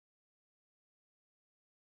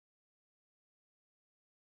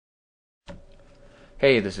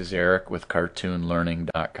Hey, this is Eric with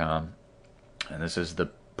cartoonlearning.com, and this is the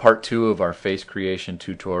part 2 of our face creation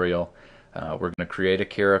tutorial. We're going to create a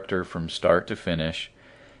character from start to finish,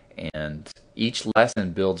 and each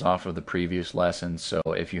lesson builds off of the previous lesson. So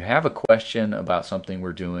if you have a question about something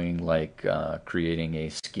we're doing, like creating a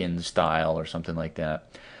skin style or something like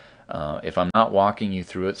that, if I'm not walking you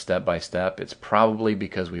through it step by step, it's probably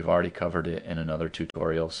because we've already covered it in another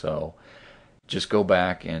tutorial. So just go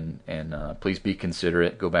back and please be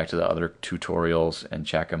considerate. Go back to the other tutorials and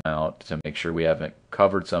check them out to make sure we haven't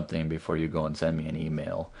covered something before you go and send me an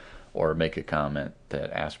email or make a comment that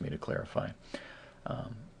asks me to clarify.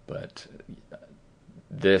 But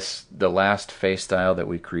the last face style that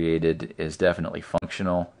we created is definitely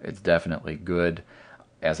functional. It's definitely good.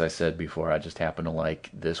 As I said before, I just happen to like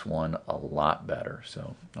this one a lot better.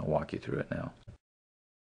 So I'll walk you through it now.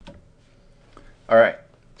 All right.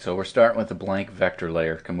 So we're starting with a blank vector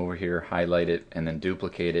layer. Come over here, highlight it, and then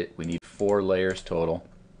duplicate it. We need 4 layers total.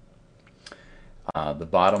 The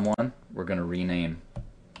bottom one, we're going to rename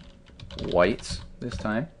whites this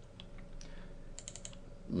time.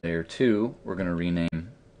 Layer 2, we're going to rename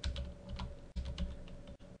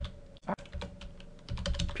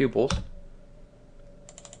pupils.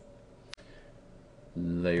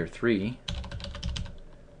 Layer 3,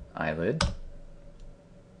 eyelid.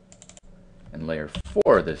 And layer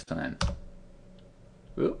 4 this time,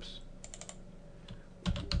 oops,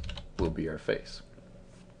 will be our face.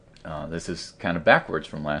 This is kind of backwards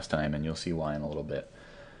from last time, and you'll see why in a little bit.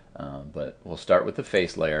 But we'll start with the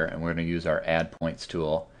face layer, and we're going to use our Add Points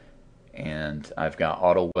tool. And I've got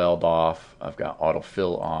Auto Weld off, I've got Auto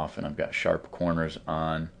Fill off, and I've got Sharp Corners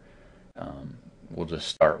on. We'll just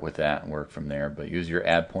start with that and work from there. But use your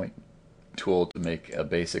Add Point tool to make a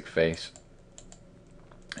basic face.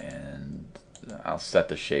 And I'll set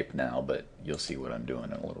the shape now, but you'll see what I'm doing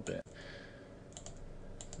in a little bit.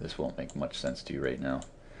 This won't make much sense to you right now.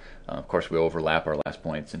 Of course, we overlap our last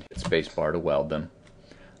points and hit spacebar to weld them.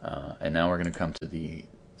 And now we're going to come to the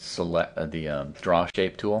Draw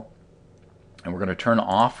Shape tool, and we're going to turn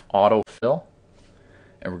off Auto Fill,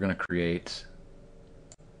 and we're going to create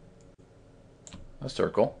a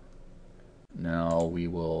circle. Now we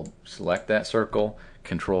will select that circle,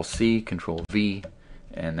 Control C, Control V,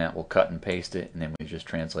 and that will cut and paste it, and then we just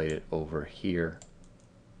translate it over here.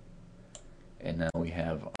 And now we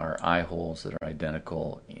have our eye holes that are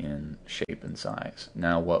identical in shape and size.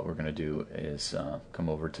 Now what we're going to do is come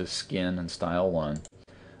over to Skin and Style 1,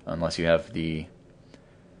 unless you have the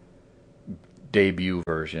debut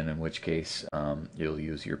version, in which case you'll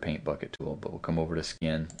use your paint bucket tool. But we'll come over to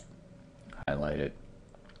Skin, highlight it,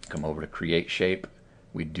 come over to Create Shape.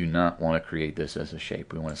 We do not want to create this as a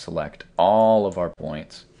shape. We want to select all of our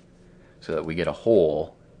points so that we get a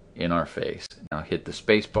hole in our face. Now hit the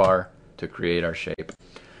space bar to create our shape.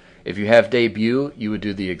 If you have debut, you would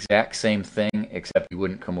do the exact same thing, except you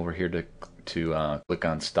wouldn't come over here to click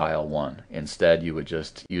on Style 1. Instead, you would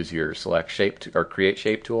just use your Select Shape or Create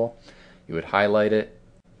Shape tool. You would highlight it,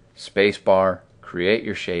 space bar, create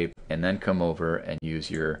your shape, and then come over and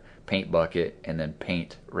use your paint bucket and then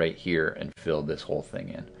paint right here and fill this whole thing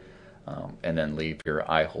in, and then leave your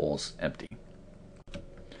eye holes empty.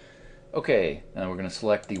 Okay, now we're going to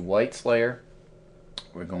select the whites layer.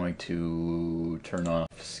 We're going to turn off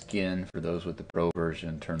Skin for those with the Pro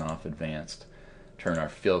version, turn off Advanced, turn our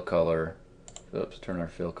fill color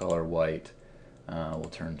white. We'll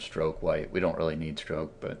turn stroke white. We don't really need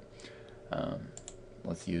stroke, but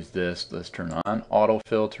let's use this. Let's turn on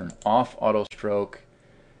autofill, turn off auto stroke.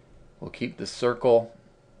 We'll keep the circle,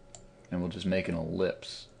 and we'll just make an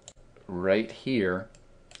ellipse right here.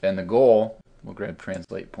 And the goal, we'll grab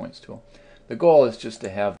Translate Points tool. The goal is just to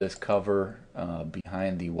have this cover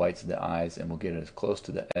behind the whites of the eyes, and we'll get it as close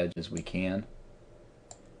to the edge as we can.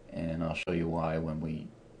 And I'll show you why when we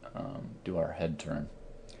do our head turn.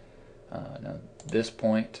 Now this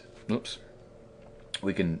point, oops,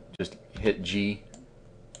 we can just hit G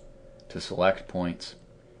to select points,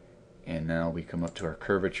 and now we come up to our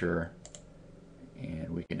curvature, and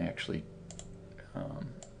we can actually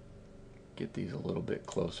get these a little bit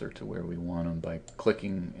closer to where we want them by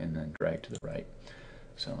clicking and then drag to the right.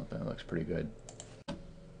 So that looks pretty good.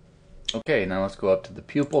 Okay, now let's go up to the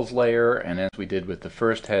pupils layer, and as we did with the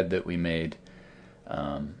first head that we made,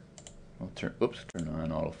 we'll turn on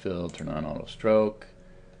autofill, turn on auto stroke,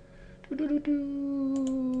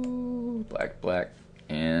 black,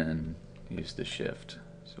 and use the shift.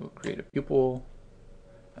 So we'll create a pupil,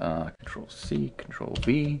 Control C, Control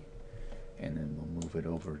V, and then we'll move it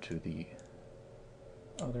over to the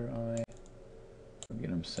other eye. We'll get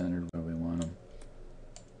them centered where we want them.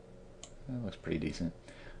 That looks pretty decent.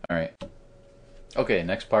 Alright, Okay,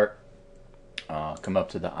 next part. Come up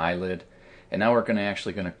to the eyelid, and now we're gonna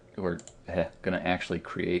actually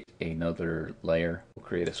create another layer. We'll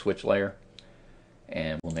create a switch layer,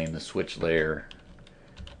 and we'll name the switch layer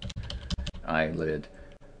eyelid.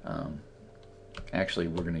 Actually,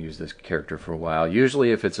 we're going to use this character for a while.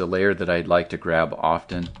 Usually if it's a layer that I'd like to grab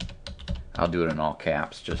often, I'll do it in all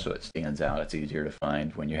caps just so it stands out. It's easier to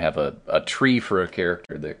find. When you have a tree for a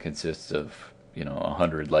character that consists of,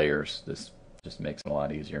 100 layers, this just makes it a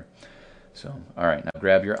lot easier. So, alright, now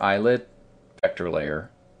grab your eyelid vector layer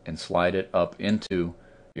and slide it up into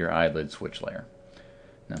your eyelid switch layer.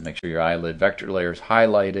 Now make sure your eyelid vector layer is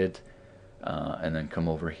highlighted, and then come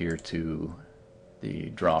over here to the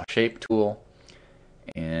draw shape tool,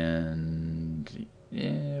 and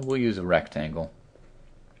we'll use a rectangle.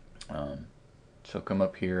 So come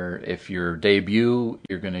up here. If your debut,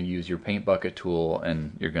 you're going to use your paint bucket tool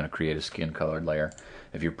and you're going to create a skin colored layer.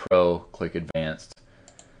 If you're pro, click advanced,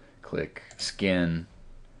 click skin,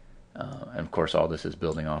 and of course all this is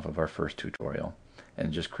building off of our first tutorial.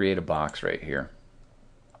 And just create a box right here.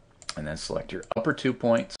 And then select your upper 2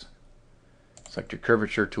 points, select your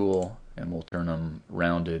curvature tool, and we'll turn them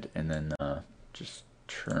rounded, and then just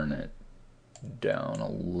turn it down a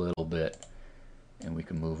little bit, and we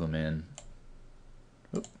can move them in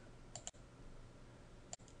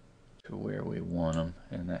to where we want them,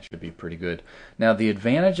 and that should be pretty good. Now the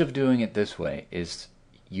advantage of doing it this way is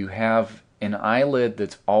you have an eyelid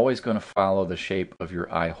that's always going to follow the shape of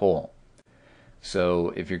your eye hole. So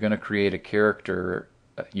if you're going to create a character,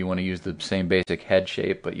 you want to use the same basic head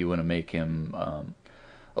shape, but you want to make him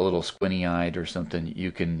a little squinty-eyed or something,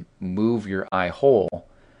 you can move your eye hole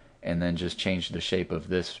and then just change the shape of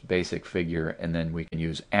this basic figure, and then we can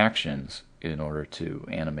use actions in order to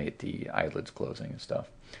animate the eyelids closing and stuff.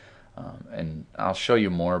 And I'll show you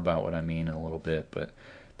more about what I mean in a little bit, but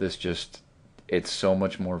this it's so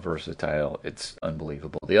much more versatile. It's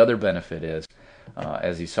unbelievable. The other benefit is,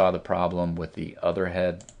 as you saw the problem with the other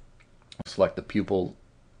head, select the pupil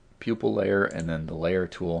layer and then the layer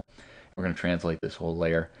tool. We're going to translate this whole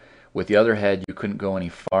layer. With the other head, you couldn't go any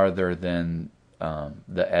farther than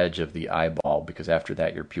the edge of the eyeball, because after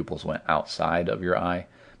that your pupils went outside of your eye.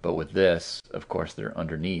 But with this, of course, they're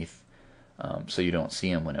underneath, so you don't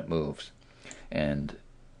see them when it moves. And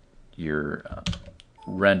your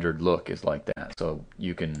rendered look is like that. So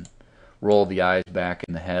you can roll the eyes back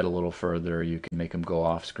in the head a little further. You can make them go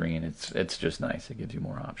off screen. It's just nice. It gives you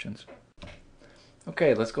more options.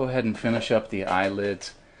 Okay, let's go ahead and finish up the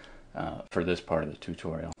eyelids for this part of the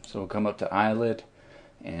tutorial. So we'll come up to eyelid,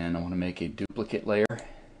 and I want to make a duplicate layer.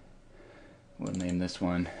 We'll name this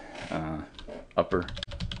one upper.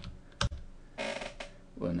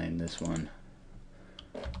 We'll name this one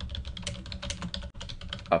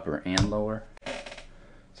upper and lower.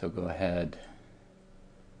 So go ahead,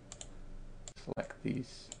 select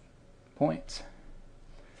these points,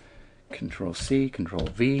 Control C, Control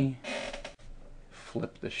V,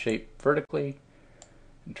 flip the shape vertically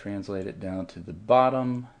and translate it down to the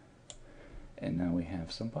bottom, and now we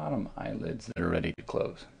have some bottom eyelids that are ready to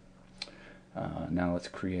close. Now let's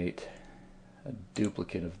create a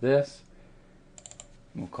duplicate of this.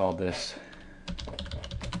 We'll call this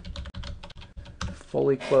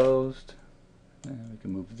fully closed. And we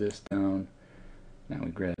can move this down. Now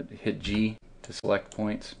we hit G to select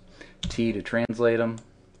points, T to translate them,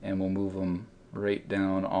 and we'll move them right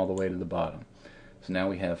down all the way to the bottom. So now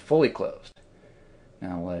we have fully closed.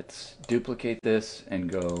 Now let's duplicate this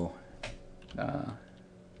and go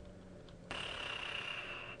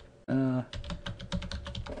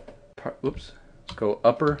go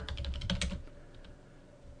upper,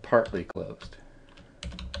 partly closed,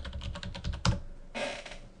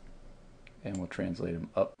 and we'll translate them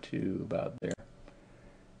up to about there.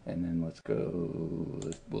 And then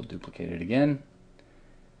we'll duplicate it again,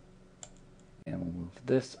 and we'll move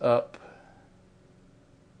this up,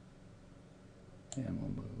 and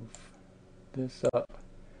we'll move this up,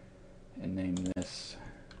 and name this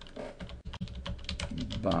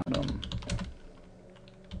bottom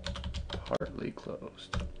partly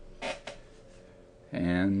closed.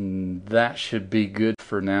 And that should be good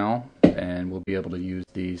for now, and we'll be able to use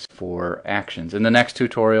these for actions. In the next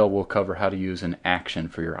tutorial, we'll cover how to use an action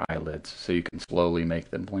for your eyelids so you can slowly make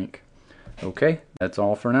them blink. Okay, that's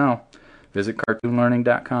all for now. Visit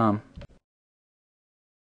cartoonlearning.com.